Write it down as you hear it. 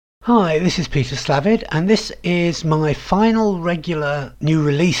Hi, this is Peter Slavid, and this is my final regular new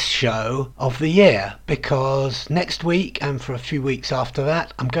release show of the year, because next week and for a few weeks after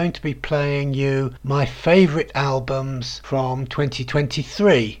that I'm going to be playing you my favourite albums from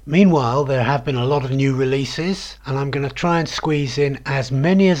 2023. Meanwhile, there have been a lot of new releases, and I'm going to try and squeeze in as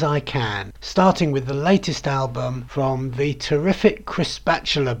many as I can, starting with the latest album from the terrific Chris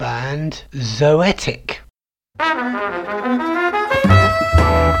Batchelor band, Zoetic.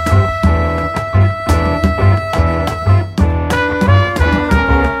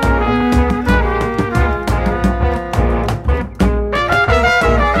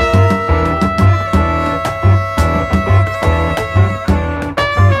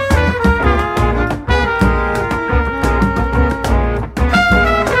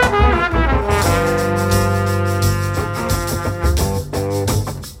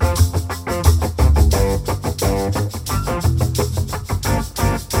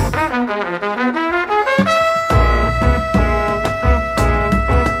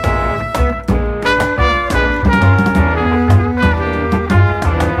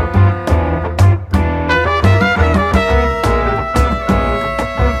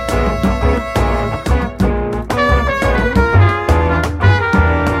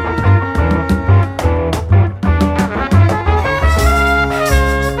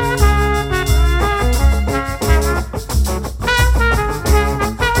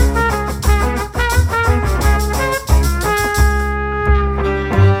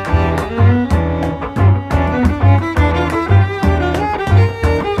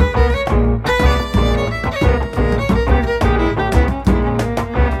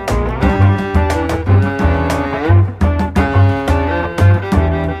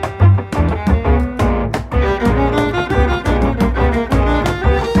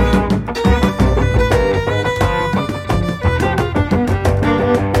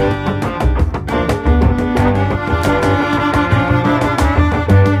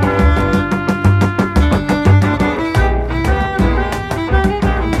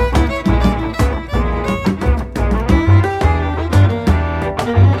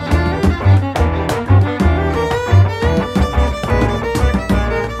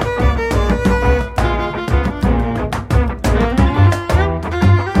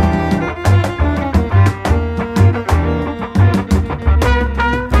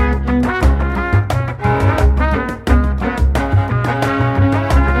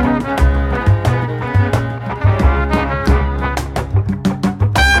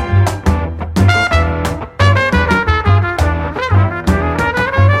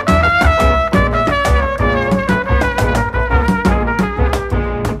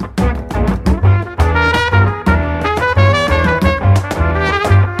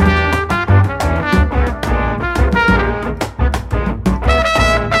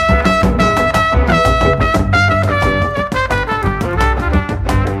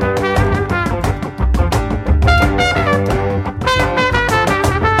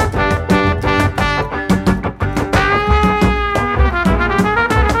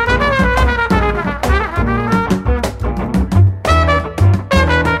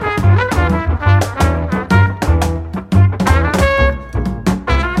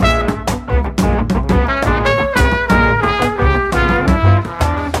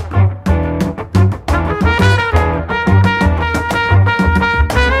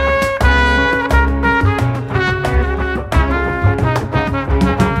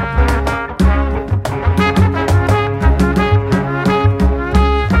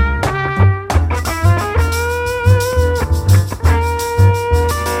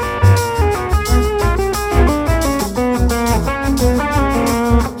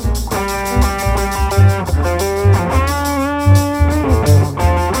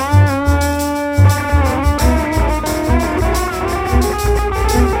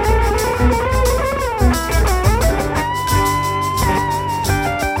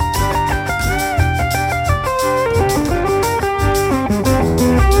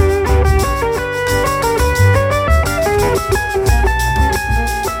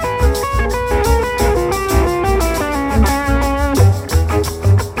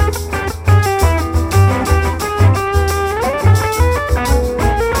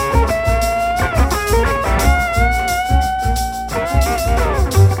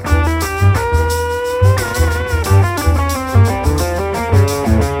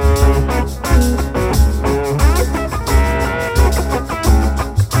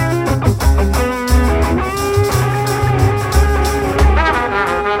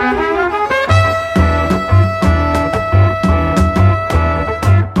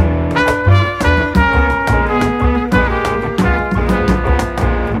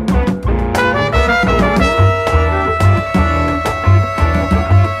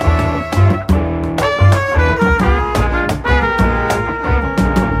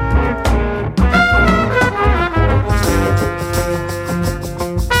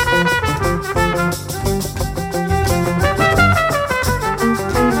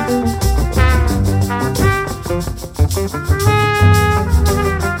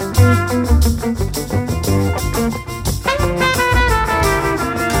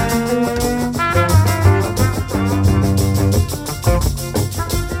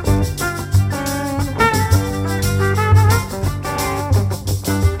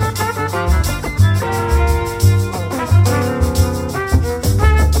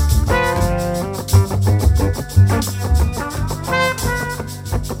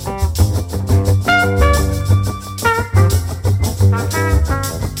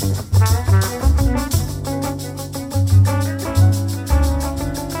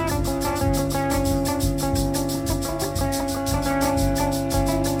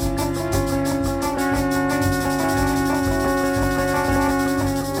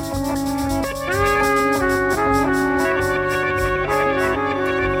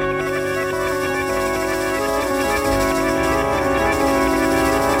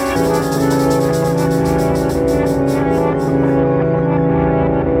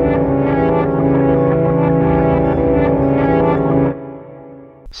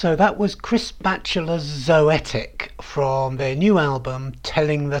 So that was Chris Batchelor's Zoetic from their new album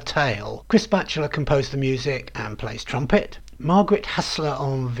Telling the Tale. Chris Batchelor composed the music and plays trumpet. Margaret Hassler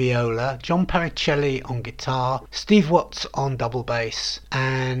on viola, John Pericelli on guitar, Steve Watts on double bass,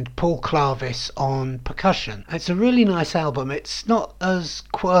 and Paul Clavis on percussion. It's a really nice album. It's not as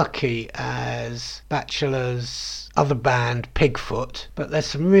quirky as Batchelor's other band Pigfoot, but there's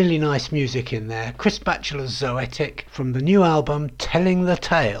some really nice music in there. Chris Batchelor's Zoetic from the new album Telling the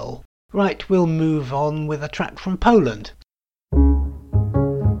Tale. Right, we'll move on with a track from Poland.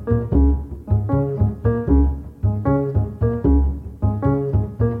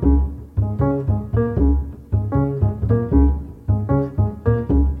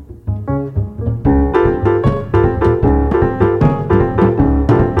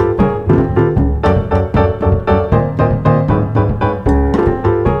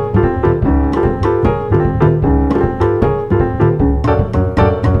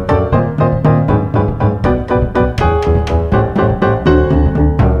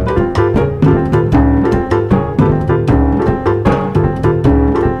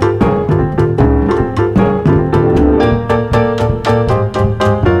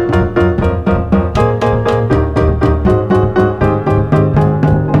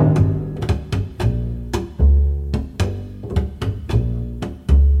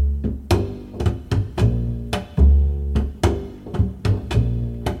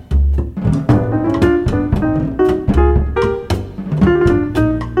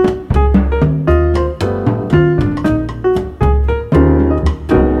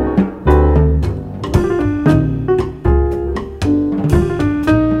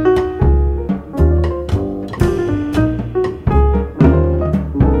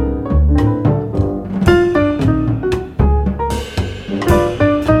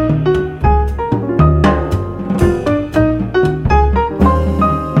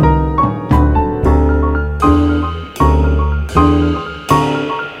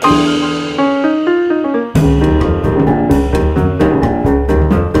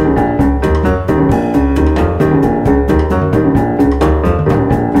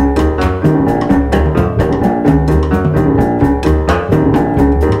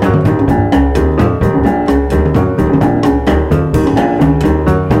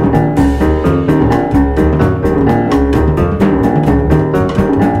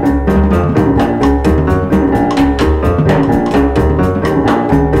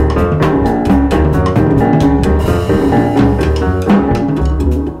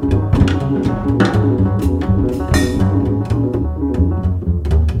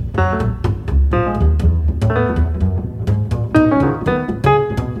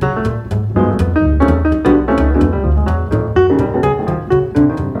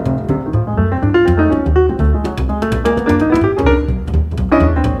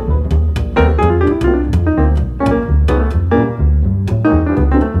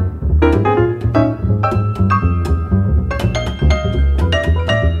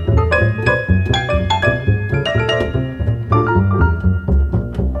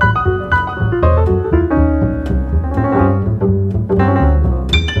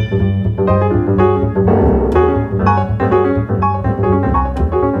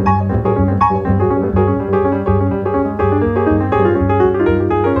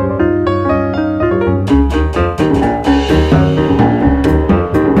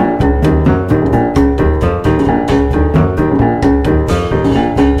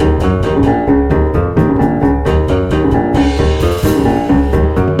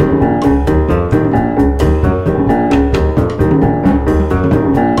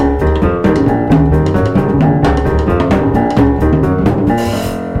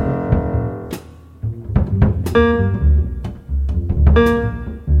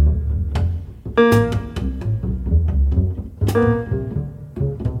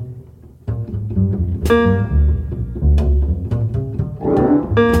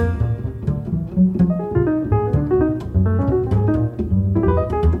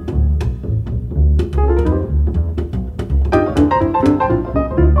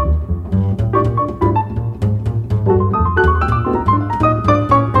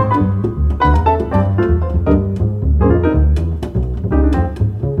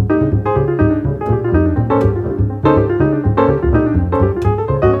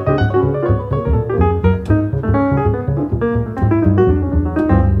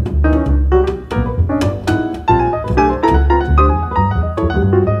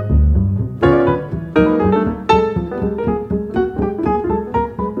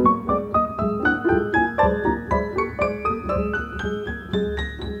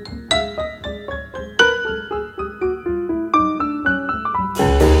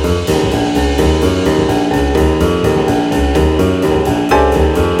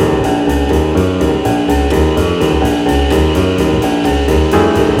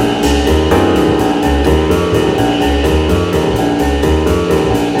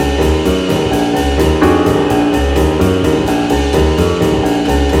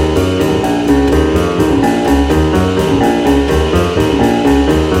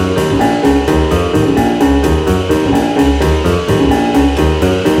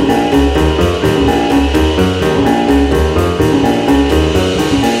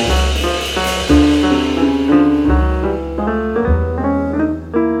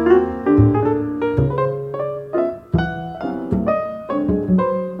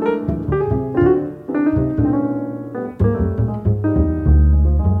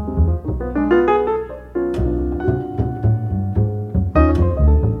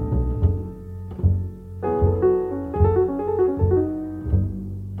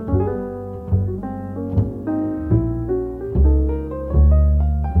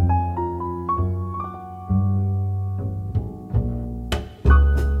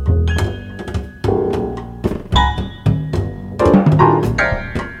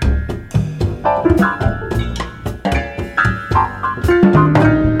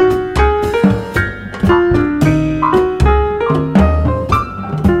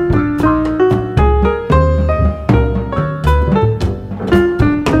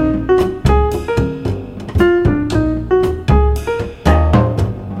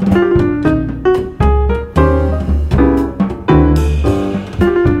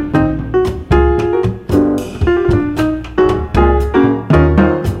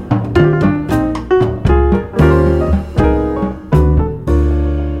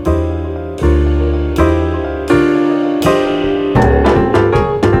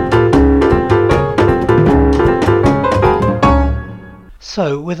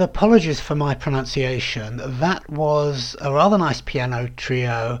 So, with apologies for my pronunciation, that was a rather nice piano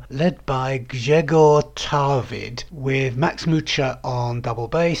trio led by Grzegorz Tarwid, with Max Mucha on double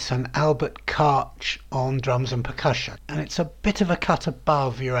bass and Albert Karch on drums and percussion. And it's a bit of a cut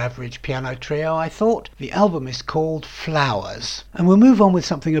above your average piano trio, I thought. The album is called Flowers. And we'll move on with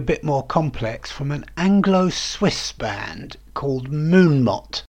something a bit more complex from an Anglo-Swiss band called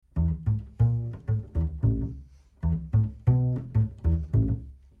Moonmot.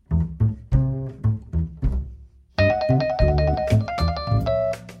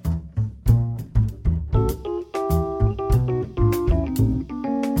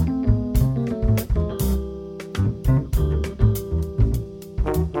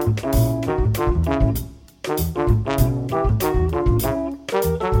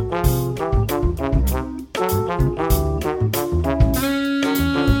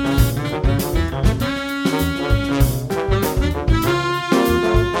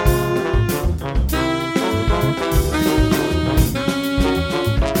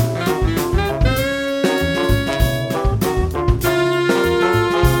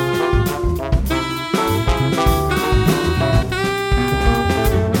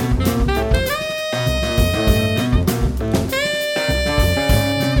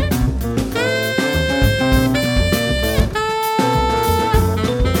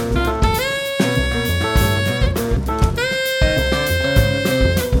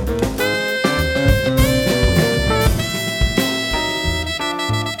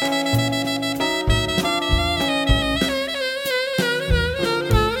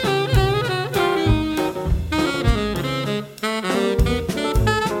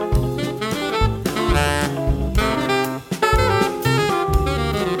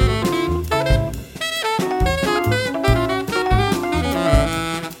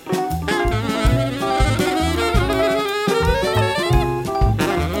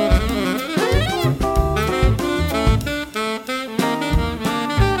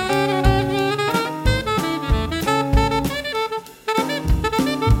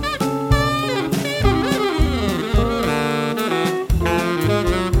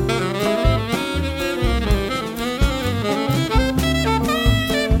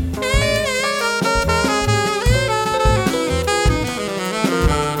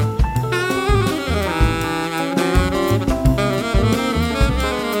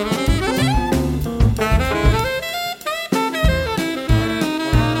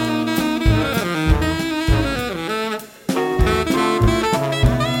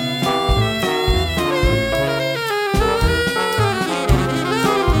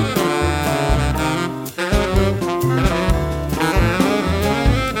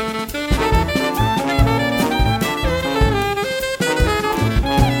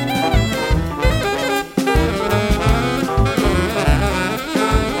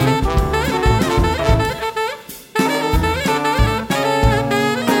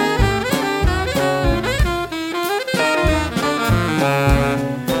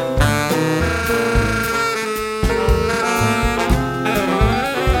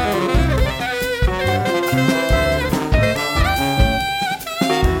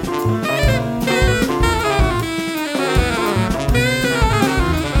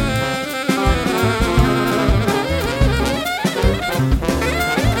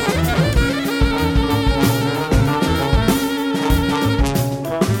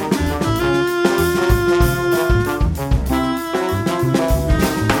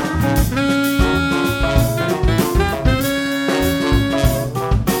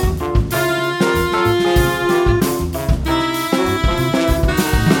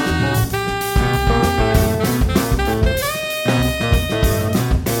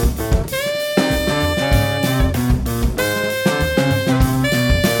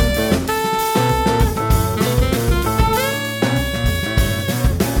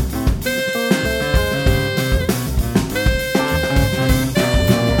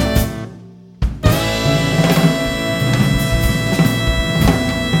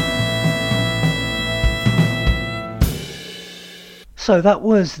 So that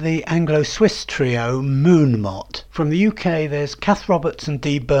was the Anglo-Swiss trio Moonmot. From the UK there's Kath Roberts and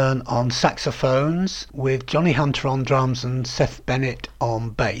Dee Byrne on saxophones, with Johnny Hunter on drums and Seth Bennett on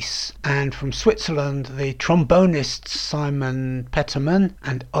bass. And from Switzerland the trombonists Simon Petterman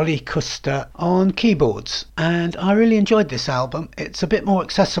and Olli Kuster on keyboards. And I really enjoyed this album. It's a bit more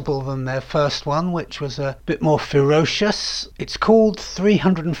accessible than their first one, which was a bit more ferocious. It's called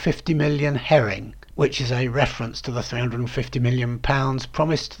 350 Million Herring, which is a reference to the £350 million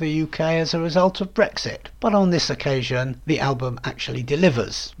promised to the UK as a result of Brexit. But on this occasion, the album actually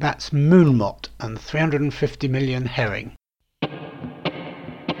delivers. That's Moonmot and 350 Million Herring.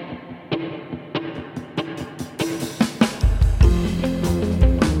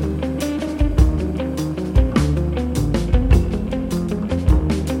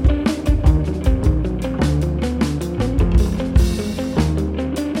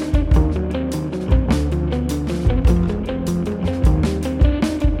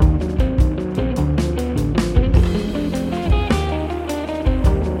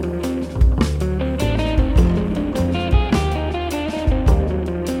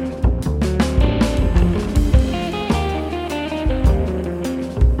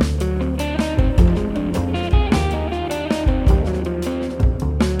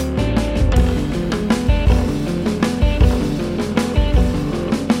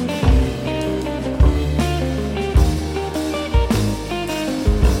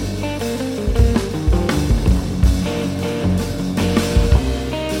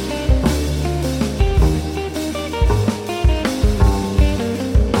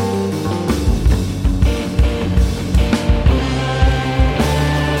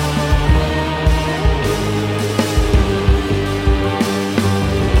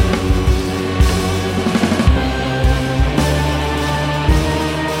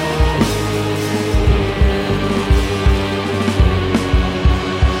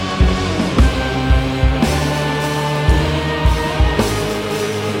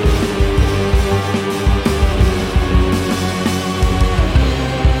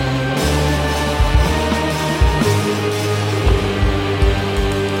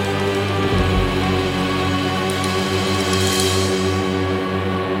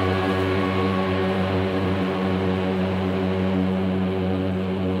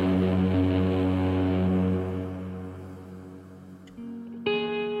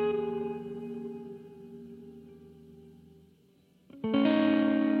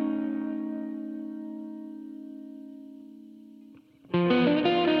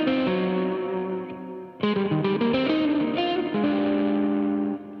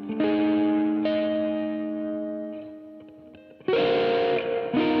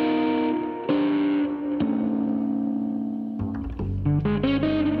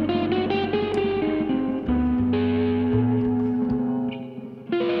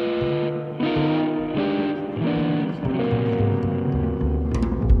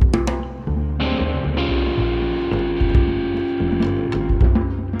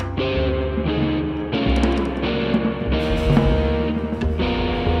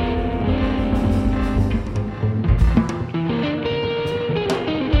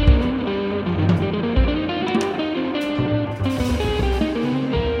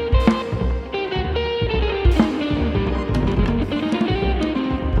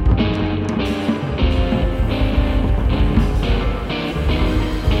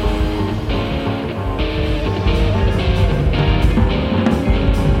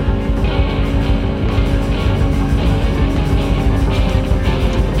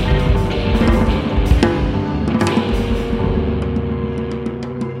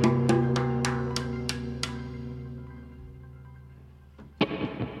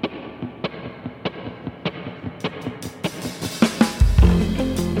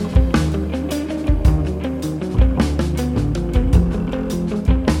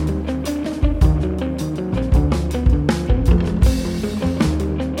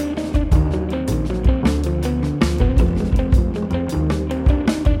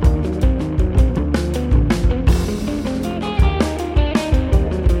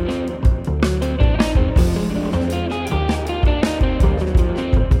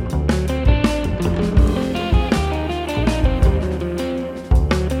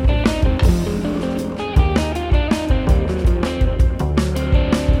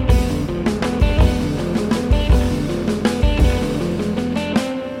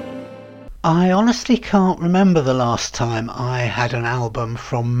 I honestly can't remember the last time I had an album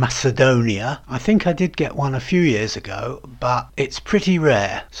from Macedonia. I think I did get one a few years ago, but it's pretty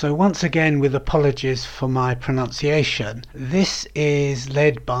rare. So once again, with apologies for my pronunciation, this is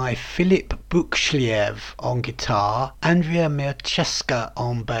led by Filip Bukhliev on guitar, Andrea Mircheska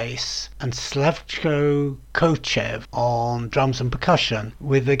on bass, and Slavko Kochev on drums and percussion,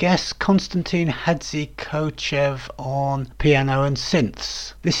 with the guest Konstantin Hadzi-Kochev on piano and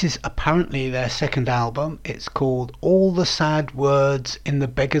synths. This is apparently their second album. It's called All the Sad Words in the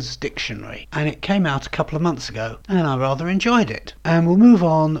Beggar's Dictionary, and it came out a couple of months ago, and I rather enjoyed it. And we'll move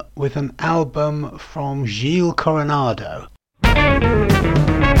on with an album from Gilles Coronado.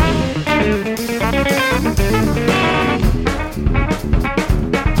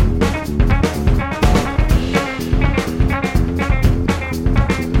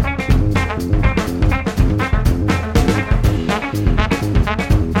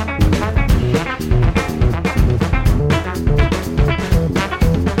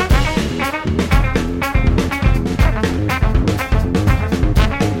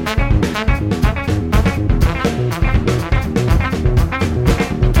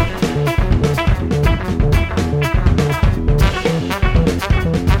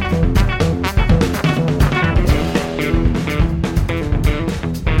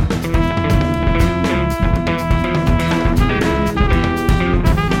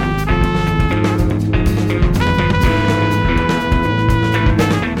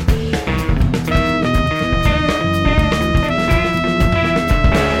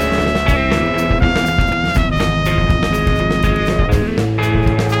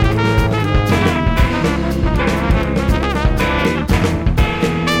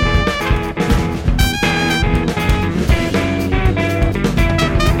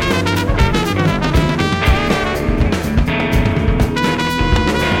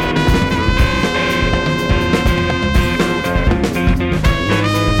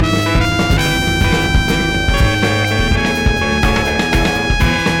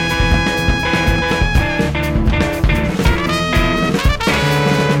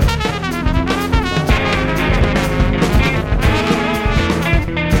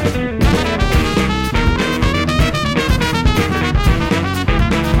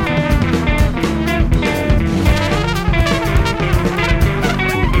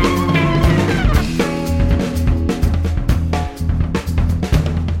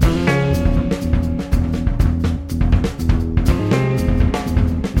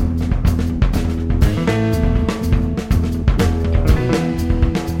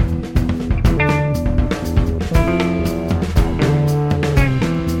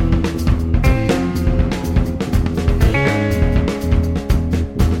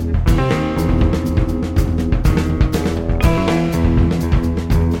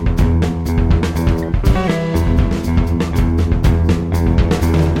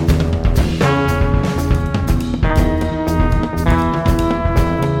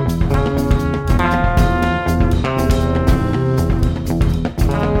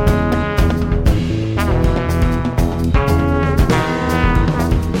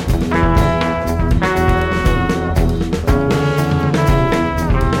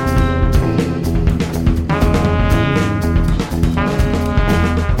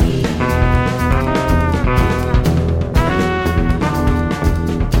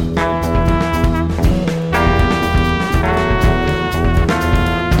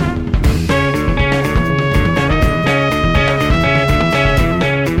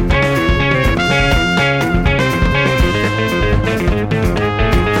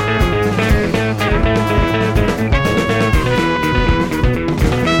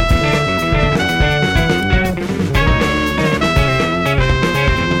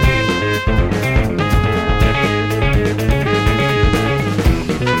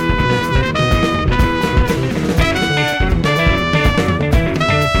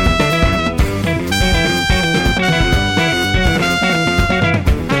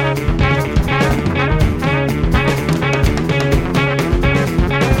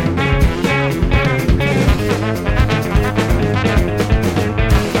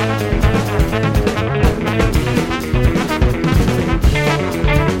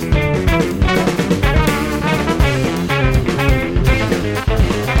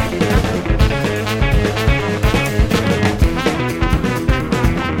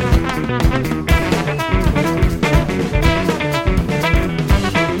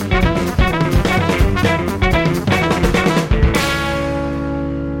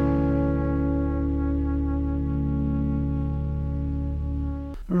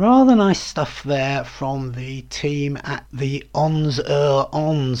 the nice stuff there from the team at the Ons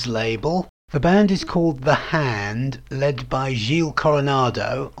Ons label. The band is called The Hand, led by Gilles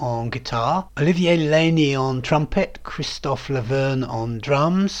Coronado on guitar, Olivier Laney on trumpet, Christophe Laverne on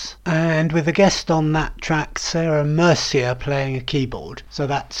drums, and with a guest on that track, Sarah Mercier, playing a keyboard. So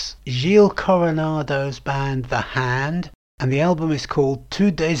that's Gilles Coronado's band The Hand, and the album is called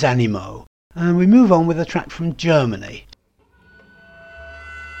Tous des Animaux. And we move on with a track from Germany.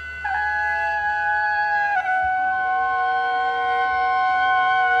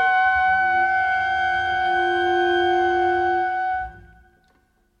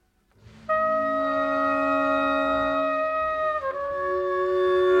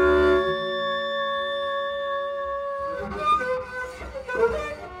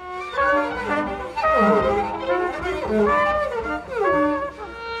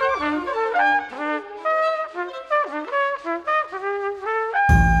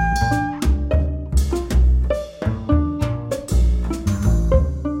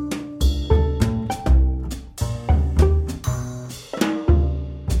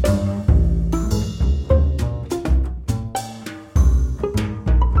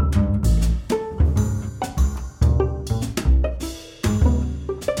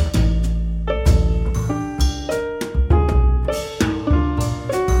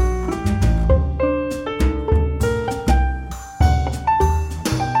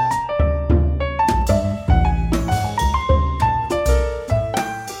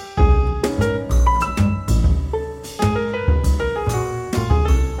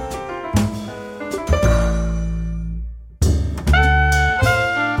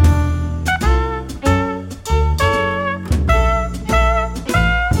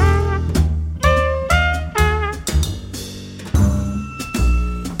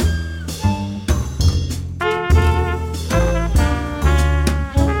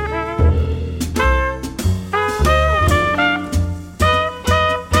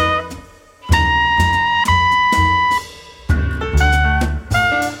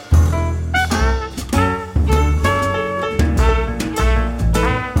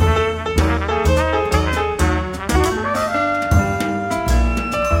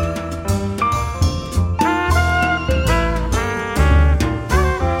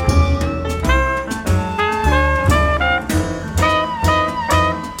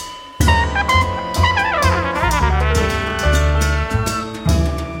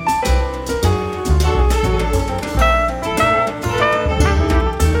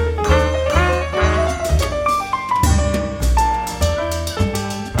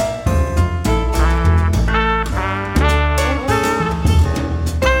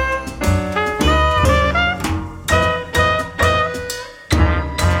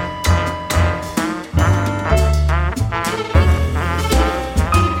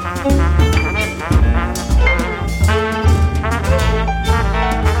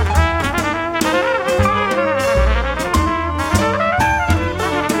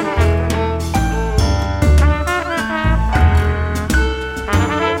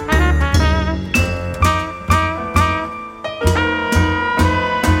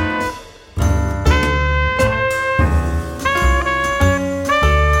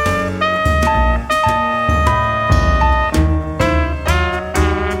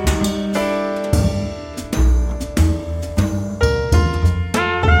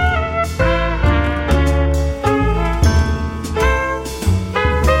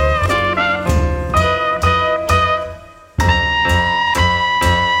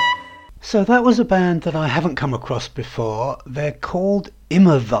 So that was a band that I haven't come across before. They're called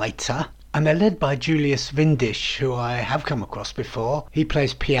Immerweiter, and they're led by Julius Windisch, who I have come across before. He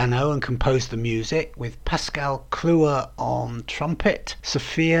plays piano and composed the music, with Pascal Kluwer on trumpet,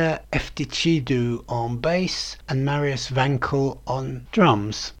 Sophia Eftichidou on bass, and Marius Wankel on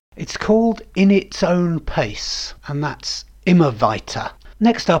drums. It's called In Its Own Pace, and that's Immerweiter.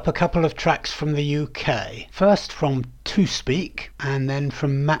 Next up, a couple of tracks from the UK. First from To Speak, and then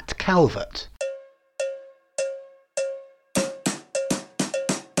from Matt Calvert.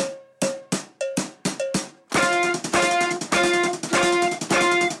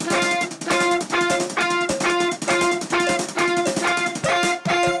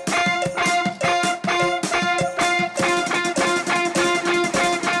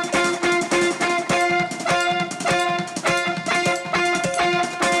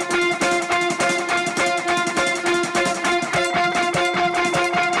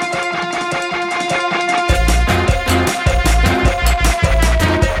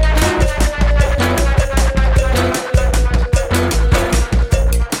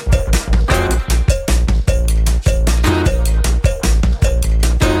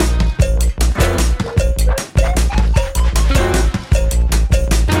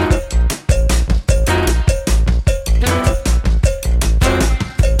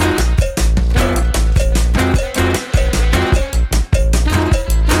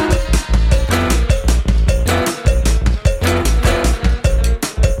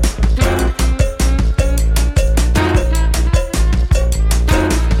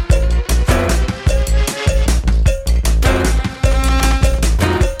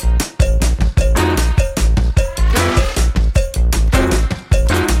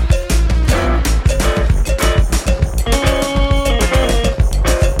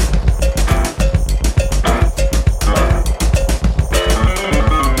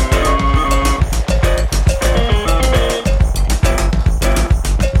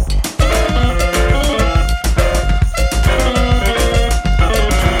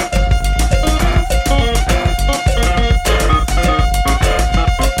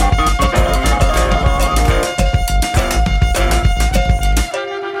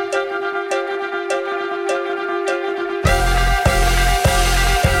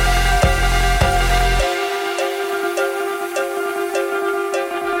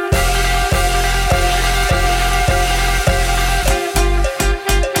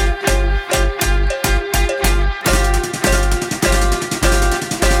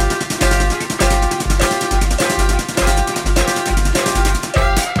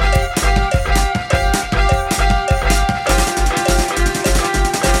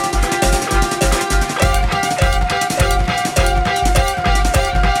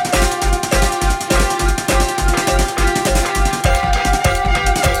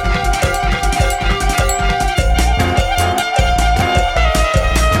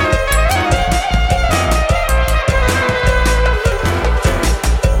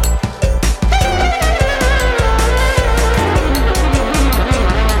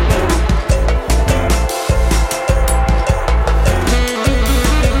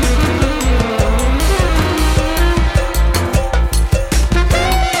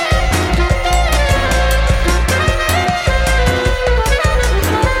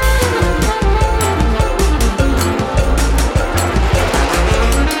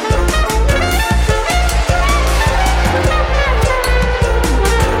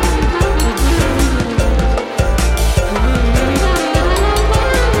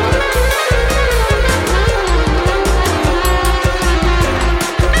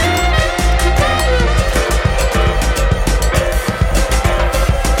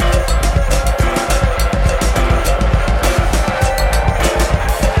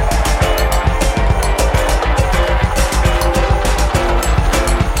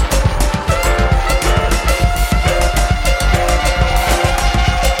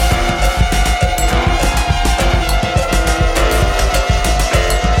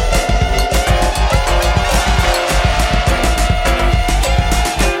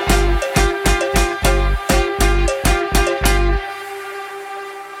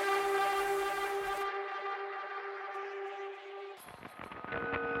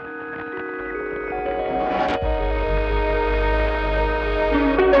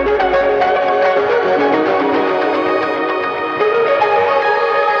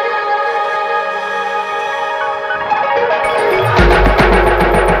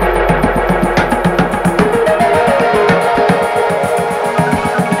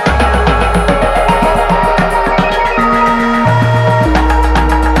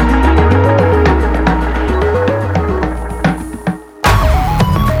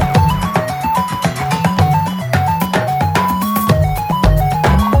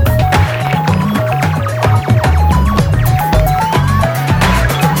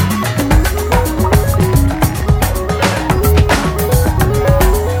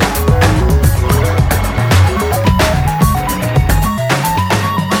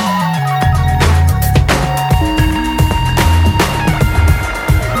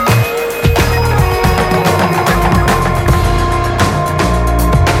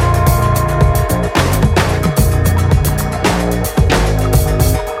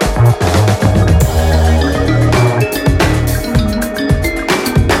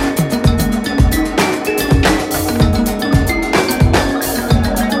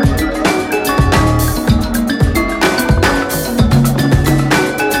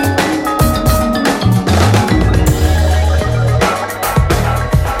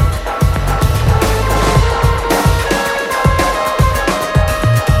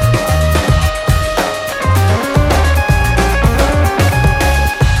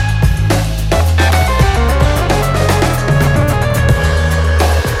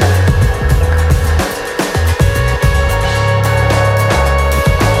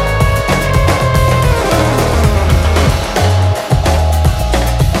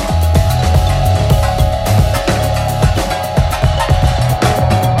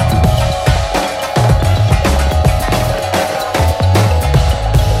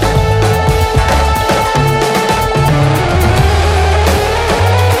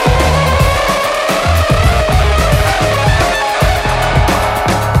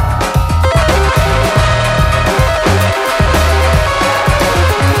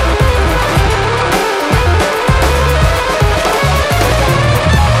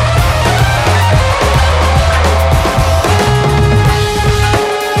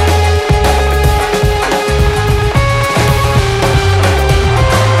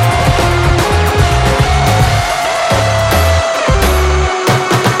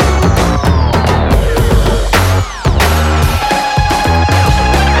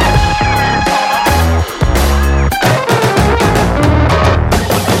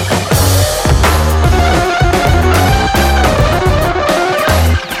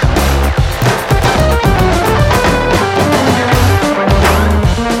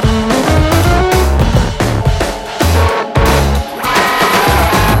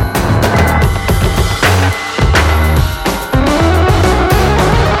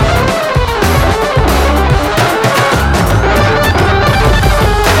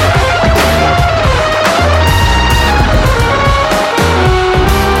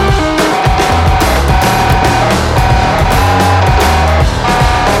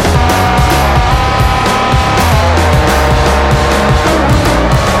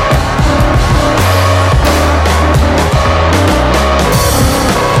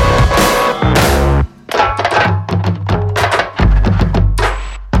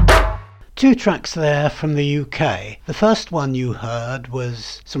 Two tracks there from the UK. The first one you heard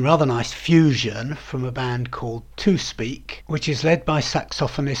was some rather nice fusion from a band called Two Speak, which is led by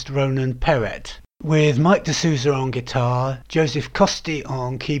saxophonist Ronan Perret, with Mike D'Souza on guitar, Joseph Costi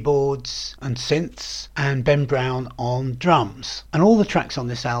on keyboards and synths, and Ben Brown on drums. And all the tracks on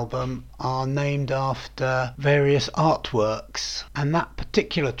this album are named after various artworks, and that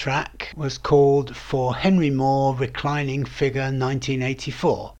particular track was called For Henry Moore Reclining Figure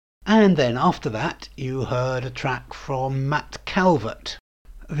 1984. And then after that you heard a track from Matt Calvert.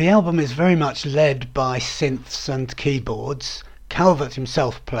 The album is very much led by synths and keyboards. Calvert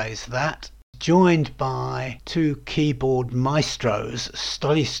himself plays that, joined by two keyboard maestros,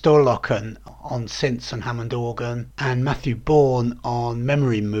 Stolly Storlocken on synths and Hammond organ, and Matthew Bourne on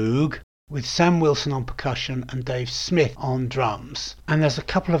memory moog, with Sam Wilson on percussion and Dave Smith on drums. And there's a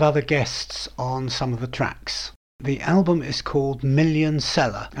couple of other guests on some of the tracks. The album is called Million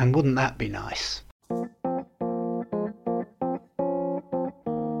Seller, and wouldn't that be nice?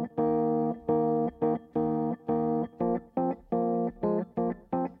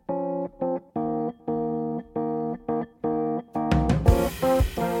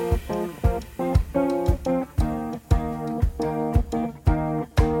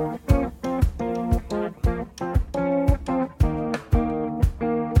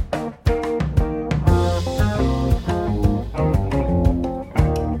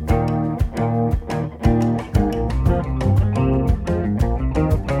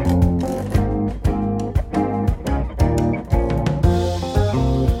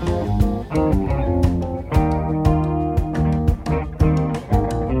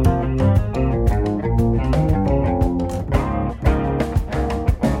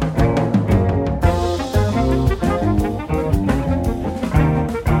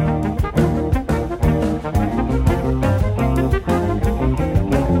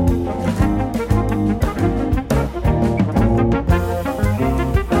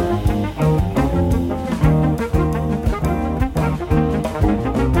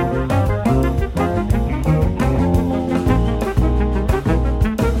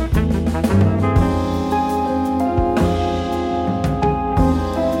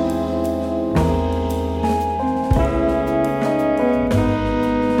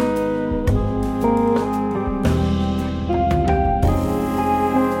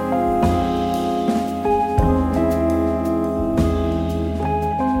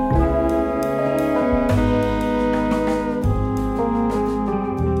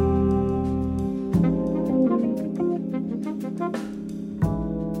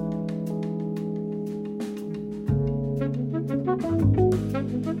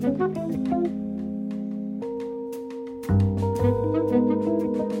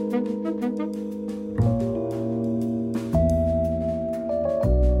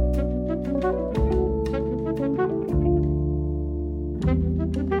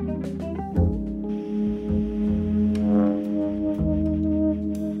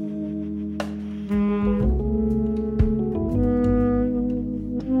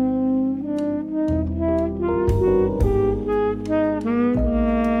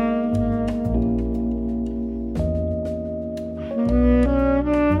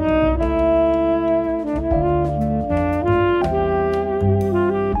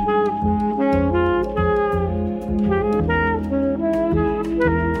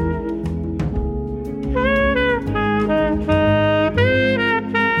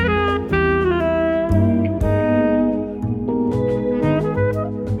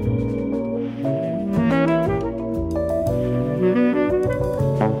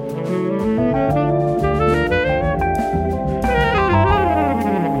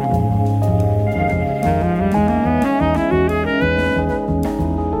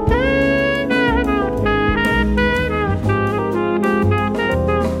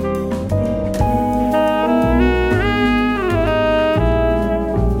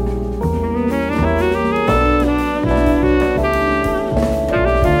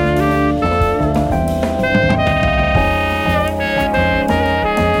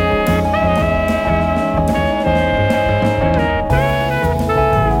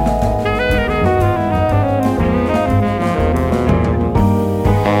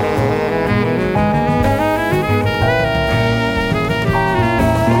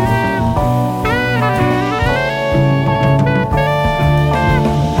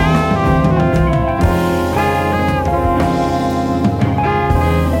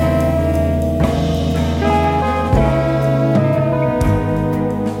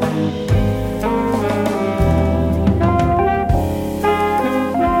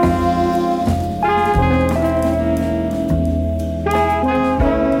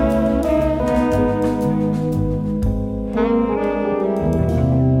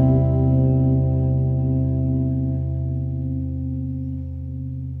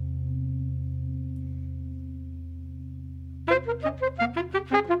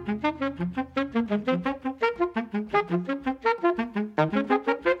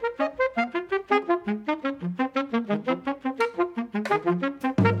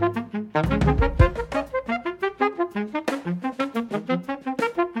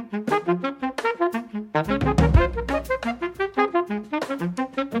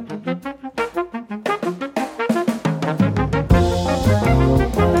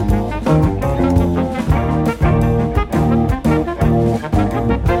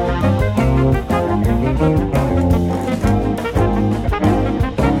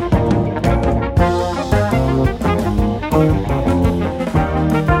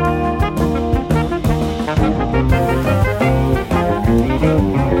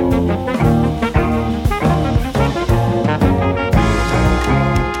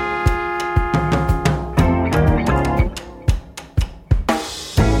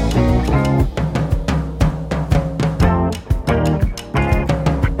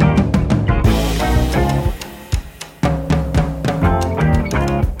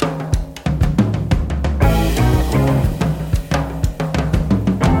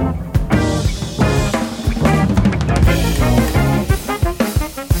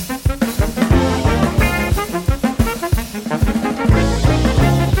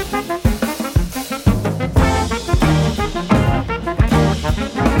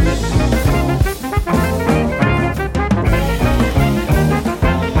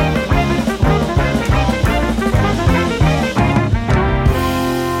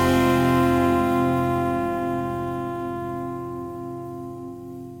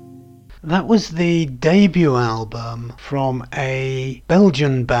 That was the debut album from a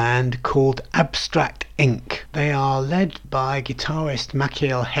Belgian band called Abstract Inc. They are led by guitarist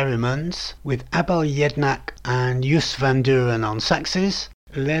Machiel Herremans, with Abel Jednak and Jus van Duren on saxes,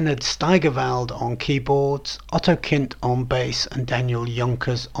 Leonard Steigerwald on keyboards, Otto Kint on bass and Daniel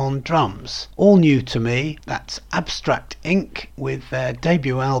Jonkers on drums. All new to me, that's Abstract Inc. with their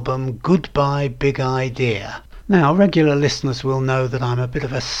debut album Goodbye Big Idea. Now, regular listeners will know that I'm a bit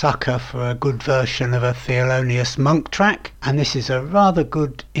of a sucker for a good version of a Thelonious Monk track, and this is a rather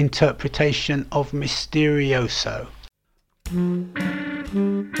good interpretation of Mysterioso.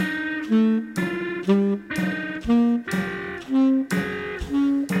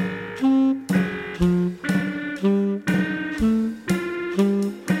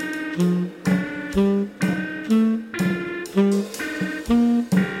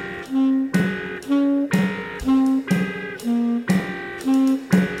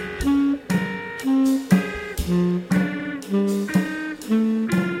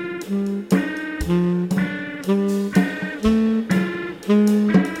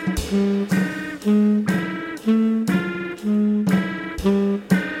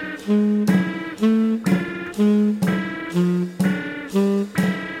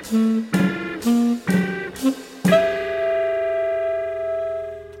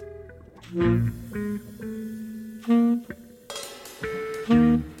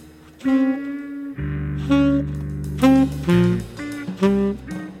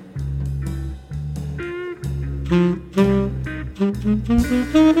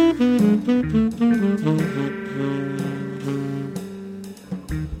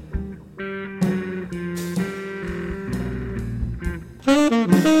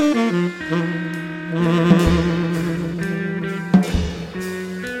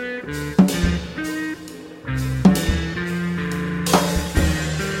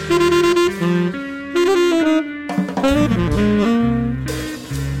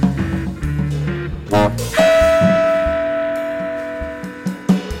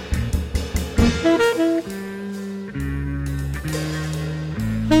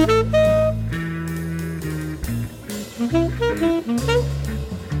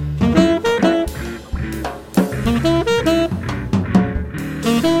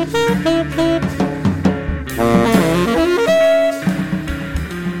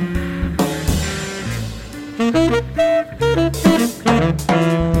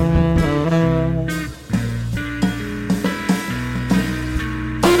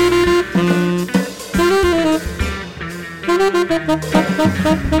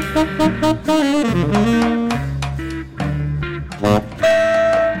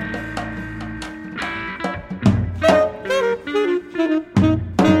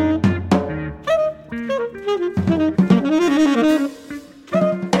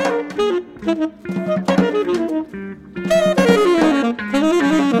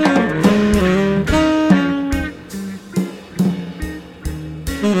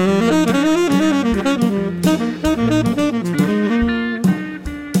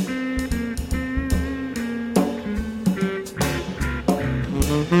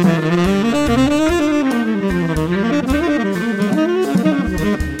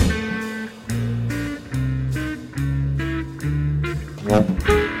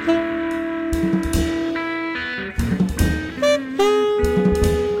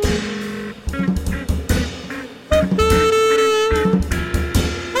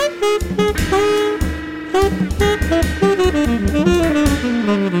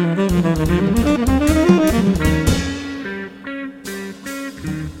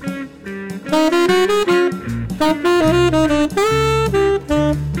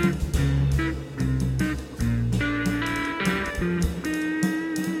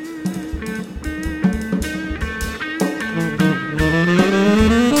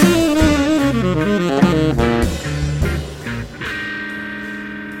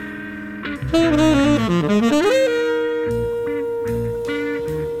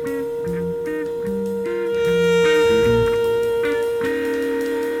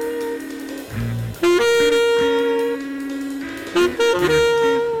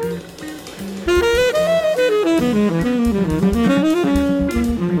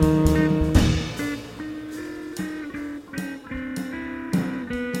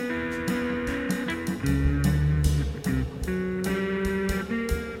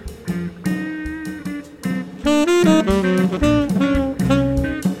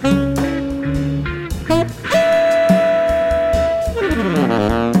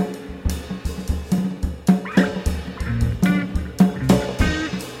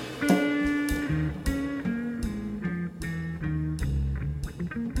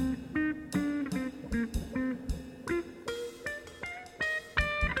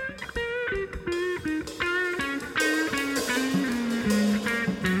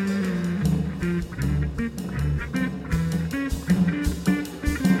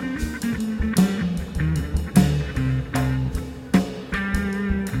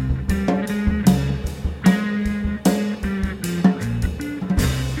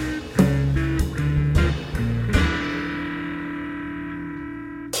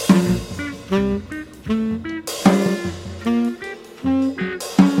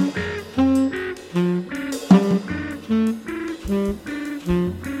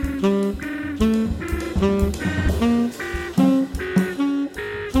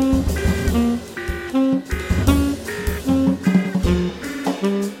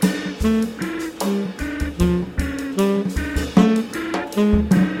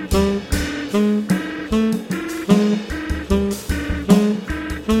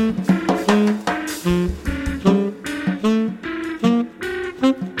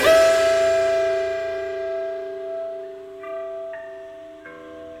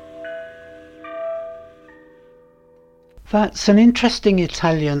 That's an interesting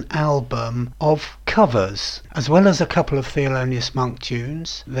Italian album of covers, as well as a couple of Thelonious Monk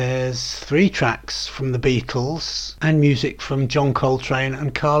tunes. There's 3 tracks from the Beatles and music from John Coltrane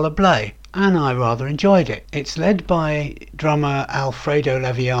and Carla Bley, and I rather enjoyed it. It's led by drummer Alfredo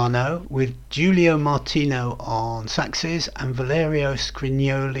Laviano, with Giulio Martino on saxes and Valerio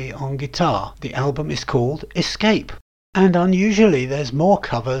Scrignoli on guitar. The album is called Escape. And unusually there's more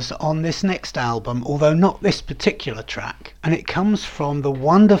covers on this next album, although not this particular track, and it comes from the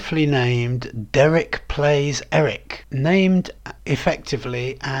wonderfully named Derek Plays Eric, named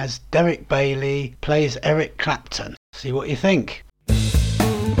effectively as Derek Bailey Plays Eric Clapton. See what you think.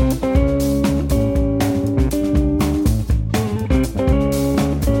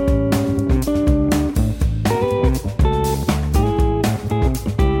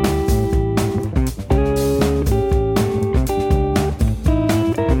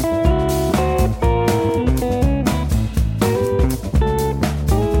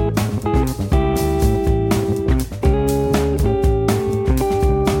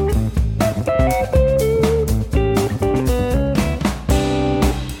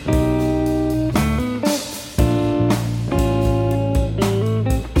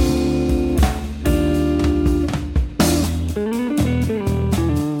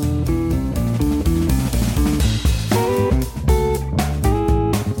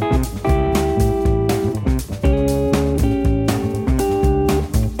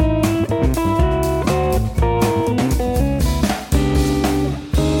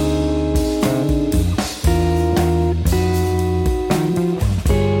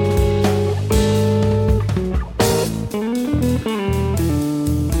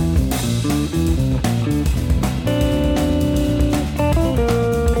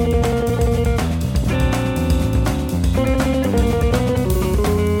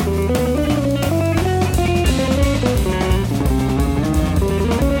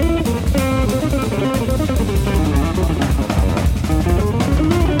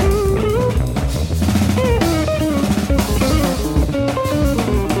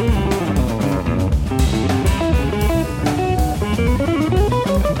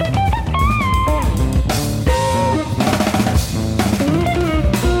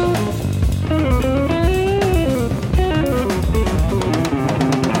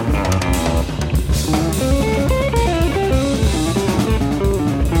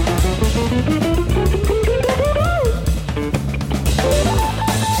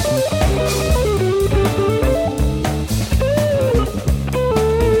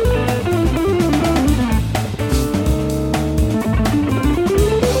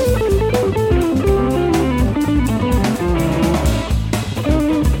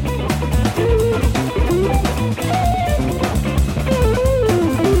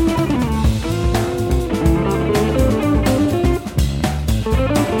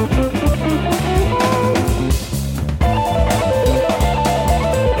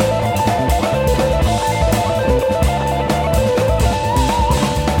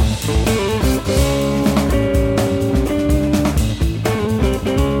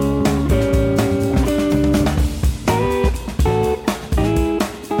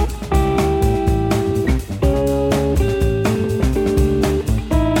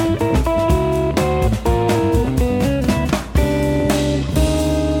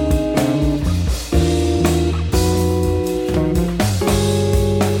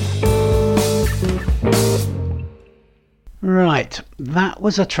 Right, that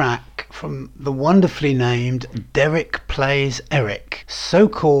was a track from the wonderfully named Derek Plays Eric, so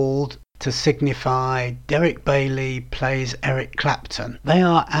called to signify Derek Bailey Plays Eric Clapton. They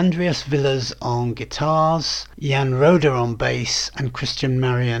are Andreas Villas on guitars, Jan Roeder on bass, and Christian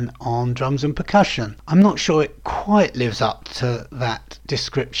Marion on drums and percussion. I'm not sure it quite lives up to that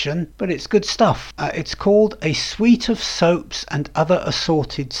description, but it's good stuff. It's called A Suite of Soaps and Other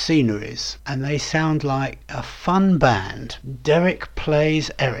Assorted Sceneries, and they sound like a fun band. Derek Plays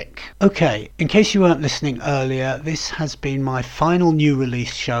Eric. Okay, in case you weren't listening earlier, this has been my final new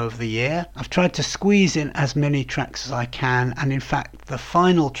release show of the year. I've tried to squeeze in as many tracks as I can, and in fact the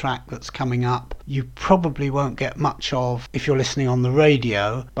final track that's coming up you probably won't get much of if you're listening on the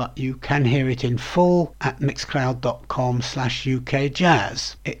radio, but you can hear it in full at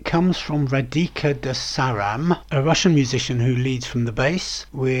mixcloud.com/UKJazz. It comes from Radika de Saram, a Russian musician who leads from the bass,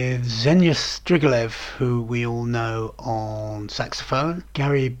 with Zhenya Strigolev, who we all know, on saxophone,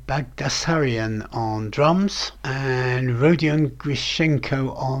 Gary Bagdasarian on drums, and Rodion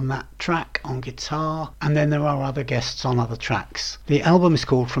Grishenko on that track on guitar, and then there are other guests on other tracks. The album is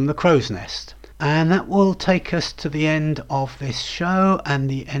called From the Crow's Nest. And that will take us to the end of this show and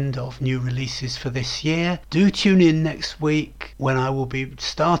the end of new releases for this year. Do tune in next week when I will be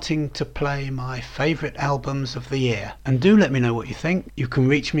starting to play my favourite albums of the year. And do let me know what you think. You can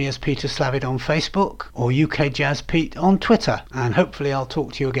reach me as Peter Slavid on Facebook or UK Jazz Pete on Twitter. And hopefully I'll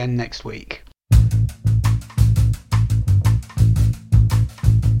talk to you again next week.